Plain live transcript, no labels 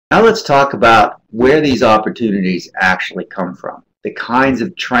Now let's talk about where these opportunities actually come from, the kinds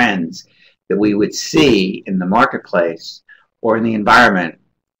of trends that we would see in the marketplace or in the environment,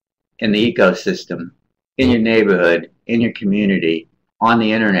 in the ecosystem, in your neighborhood, in your community, on the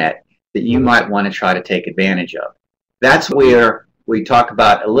internet that you might want to try to take advantage of. That's where we talk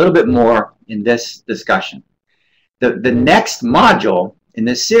about a little bit more in this discussion. The next module in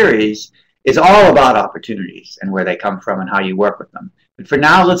this series is all about opportunities and where they come from and how you work with them. But for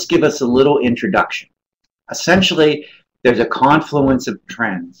now, let's give us a little introduction. Essentially, there's a confluence of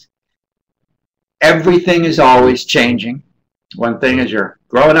trends. Everything is always changing. One thing is you're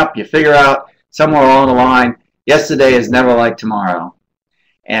growing up, you figure out somewhere along the line, yesterday is never like tomorrow.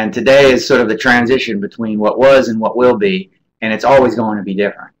 And today is sort of the transition between what was and what will be, and it's always going to be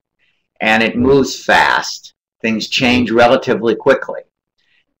different. And it moves fast. Things change relatively quickly.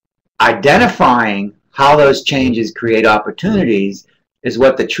 Identifying how those changes create opportunities is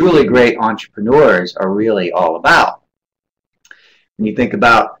what the truly great entrepreneurs are really all about. When you think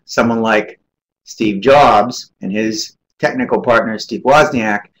about someone like Steve Jobs and his technical partner, Steve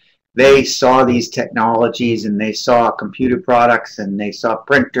Wozniak, they saw these technologies and they saw computer products and they saw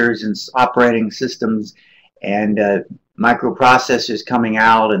printers and operating systems and microprocessors coming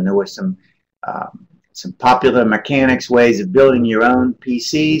out, and there were some popular mechanics ways of building your own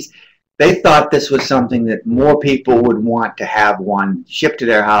PCs. They thought this was something that more people would want to have one shipped to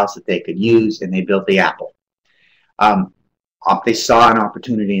their house that they could use, and they built the Apple. They saw an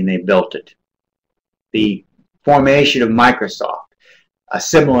opportunity and they built it. The formation of Microsoft, a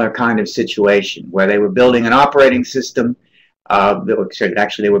similar kind of situation where they were building an operating system.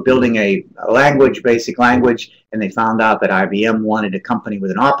 Actually, they were building a language, basic language, and they found out that IBM wanted a company with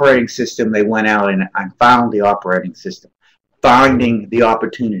an operating system. They went out and found the operating system, finding the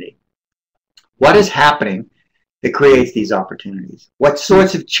opportunity. What is happening that creates these opportunities? What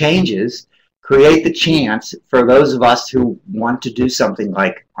sorts of changes create the chance for those of us who want to do something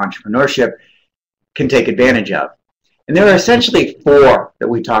like entrepreneurship can take advantage of? And there are essentially four that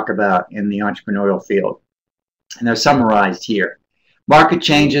we talk about in the entrepreneurial field, and they're summarized here. Market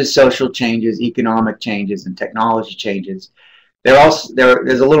changes, social changes, economic changes, and technology changes. There's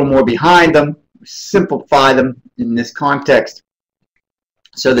a little more behind them. Simplify them in this context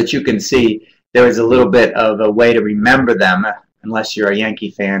so that you can see there is a little bit of a way to remember them, unless you're a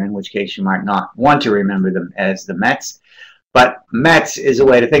Yankee fan, in which case you might not want to remember them as the Mets. But Mets is a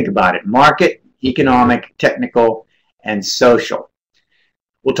way to think about it. Market, economic, technical, and social.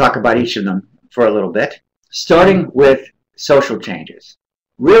 We'll talk about each of them for a little bit, starting with social changes.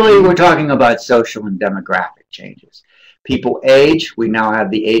 Really, we're talking about social and demographic changes. People age. We now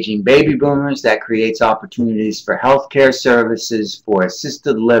have the aging baby boomers. That creates opportunities for healthcare services, for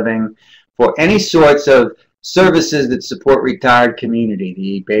assisted living, for any sorts of services that support retired community.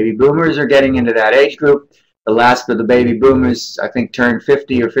 The baby boomers are getting into that age group. The last of the baby boomers, I think, turned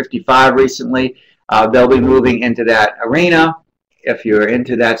 50 or 55 recently. They'll be moving into that arena. If you're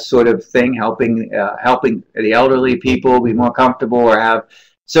into that sort of thing, helping the elderly people be more comfortable or have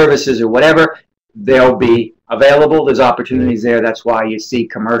services or whatever, they'll be available. There's opportunities there. That's why you see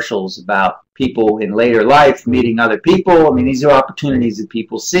commercials about people in later life meeting other people. I mean, these are opportunities that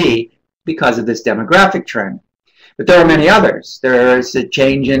people see because of this demographic trend. But there are many others. There is a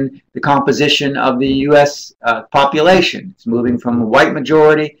change in the composition of the U.S. population. It's moving from a white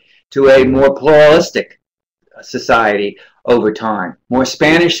majority to a more pluralistic society over time. More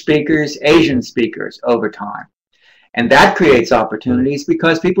Spanish speakers, Asian speakers over time. And that creates opportunities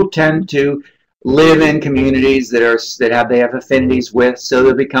because people tend to live in communities that they have affinities with, so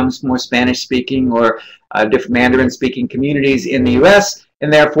there becomes more Spanish speaking or different Mandarin speaking communities in the U.S.,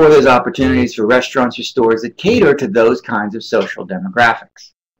 and therefore there's opportunities for restaurants or stores that cater to those kinds of social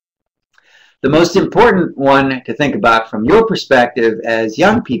demographics. The most important one to think about from your perspective as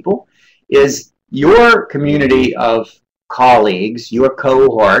young people is your community of colleagues, your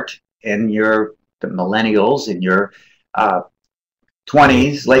cohort, and the millennials in your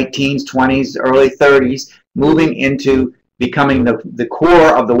 20s, late teens, 20s, early 30s, moving into becoming the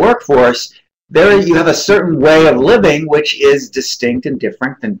core of the workforce. There you have a certain way of living which is distinct and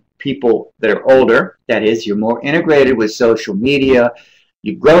different than people that are older. That is, you're more integrated with social media.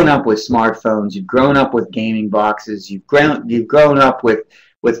 You've grown up with smartphones. You've grown up with gaming boxes. You've grown up with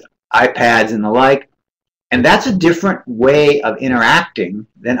iPads and the like. And that's a different way of interacting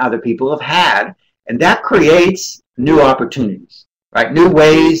than other people have had. And that creates new opportunities, right? New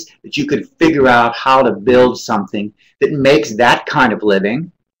ways that you could figure out how to build something that makes that kind of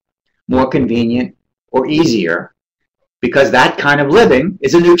living more convenient or easier, because that kind of living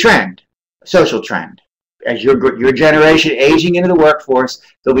is a new trend, a social trend. as your generation aging into the workforce,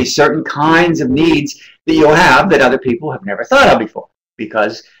 there'll be certain kinds of needs that you'll have that other people have never thought of before,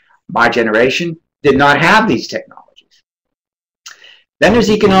 because my generation did not have these technologies. Then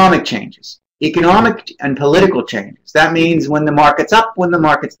there's economic changes. Economic and political changes. That means when the market's up, when the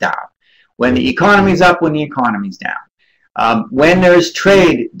market's down. When the economy's up, when the economy's down. When there's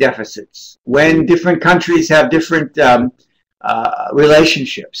trade deficits. When different countries have different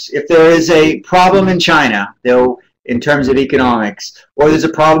relationships. If there is a problem in China, in terms of economics, or there's a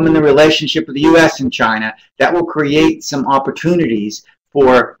problem in the relationship of the U.S. and China, that will create some opportunities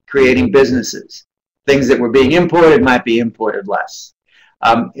for creating businesses. Things that were being imported might be imported less.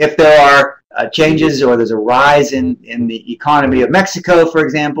 If there are changes, or there's a rise in the economy of Mexico, for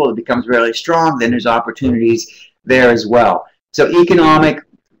example, it becomes really strong, then there's opportunities there as well. So economic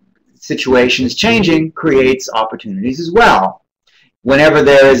situations changing creates opportunities as well. Whenever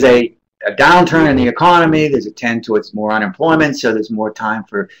there is a downturn in the economy, there's a trend towards more unemployment, so there's more time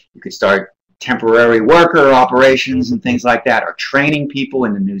for, you could start temporary worker operations and things like that, or training people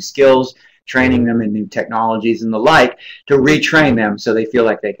in the new skills, training them in new technologies and the like, to retrain them so they feel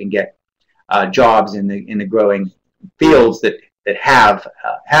like they can get jobs in the growing fields that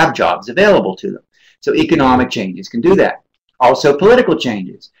have jobs available to them. So economic changes can do that. Also political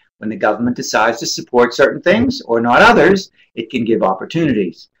changes. When the government decides to support certain things or not others, it can give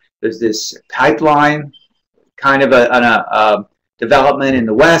opportunities. There's this pipeline kind of a development in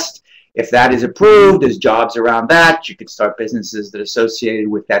the West. If that is approved, there's jobs around that. You could start businesses that are associated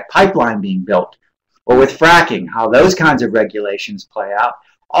with that pipeline being built. Or with fracking, how those kinds of regulations play out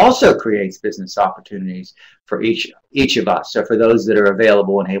also creates business opportunities for each of us, or for those that are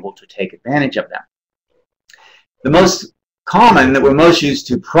available and able to take advantage of them. The most common that we're most used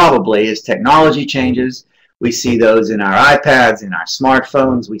to probably is technology changes. We see those in our iPads, in our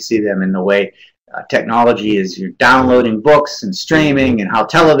smartphones. We see them in the way technology is, you're downloading books and streaming, and how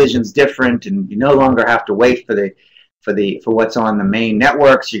television's different, and you no longer have to wait for what's on the main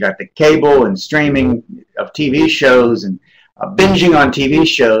networks. You got the cable and streaming of TV shows, and binging on TV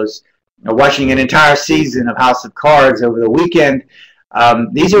shows, watching an entire season of House of Cards over the weekend.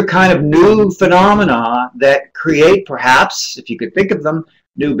 These are kind of new phenomena that create, perhaps, if you could think of them,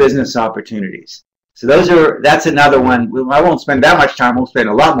 new business opportunities. So that's another one. I won't spend that much time. We'll spend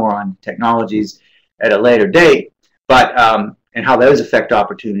a lot more on technologies at a later date, but and how those affect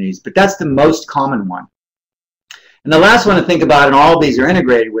opportunities. But that's the most common one. And the last one to think about, and all of these are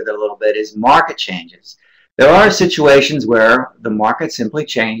integrated with it a little bit, is market changes. There are situations where the market simply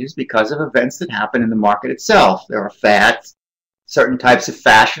changes because of events that happen in the market itself. There are fads, certain types of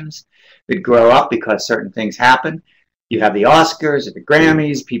fashions that grow up because certain things happen. You have the Oscars or the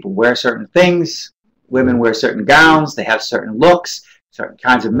Grammys. People wear certain things. Women wear certain gowns. They have certain looks, certain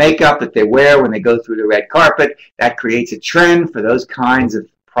kinds of makeup that they wear when they go through the red carpet. That creates a trend for those kinds of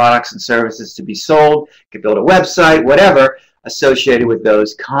products and services to be sold. You could build a website, whatever, associated with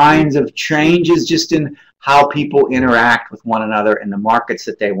those kinds of changes just in how people interact with one another in the markets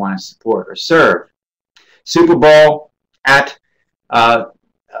that they want to support or serve. Super Bowl at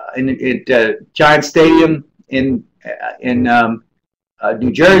Giant Stadium in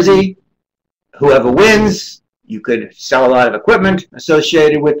New Jersey. Whoever wins, you could sell a lot of equipment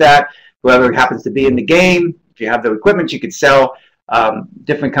associated with that. Whoever happens to be in the game, if you have the equipment, you could sell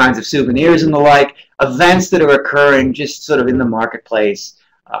different kinds of souvenirs and the like. Events that are occurring just sort of in the marketplace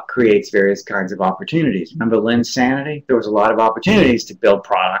creates various kinds of opportunities. Remember Lynn's Sanity? There was a lot of opportunities to build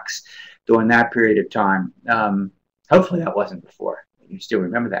products during that period of time. Hopefully that wasn't before. You still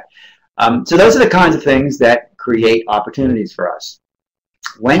remember that. So those are the kinds of things that create opportunities for us.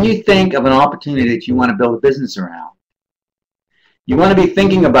 When you think of an opportunity that you want to build a business around, you want to be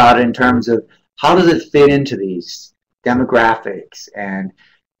thinking about it in terms of how does it fit into these demographics and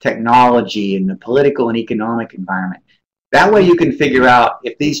technology and the political and economic environment. That way you can figure out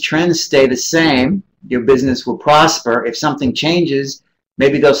if these trends stay the same, your business will prosper. If something changes,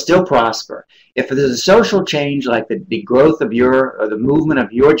 maybe they'll still prosper. If there's a social change like the growth of the movement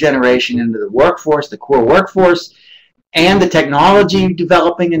of your generation into the workforce, the core workforce, and the technology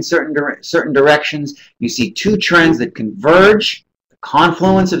developing in certain directions, you see two trends that converge, the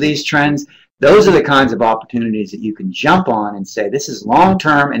confluence of these trends. Those are the kinds of opportunities that you can jump on and say, this is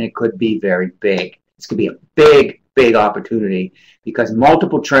long-term and it could be very big. This could be a big, big opportunity because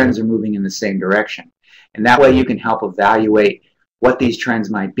multiple trends are moving in the same direction. And that way you can help evaluate what these trends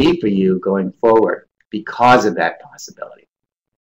might be for you going forward because of that possibility.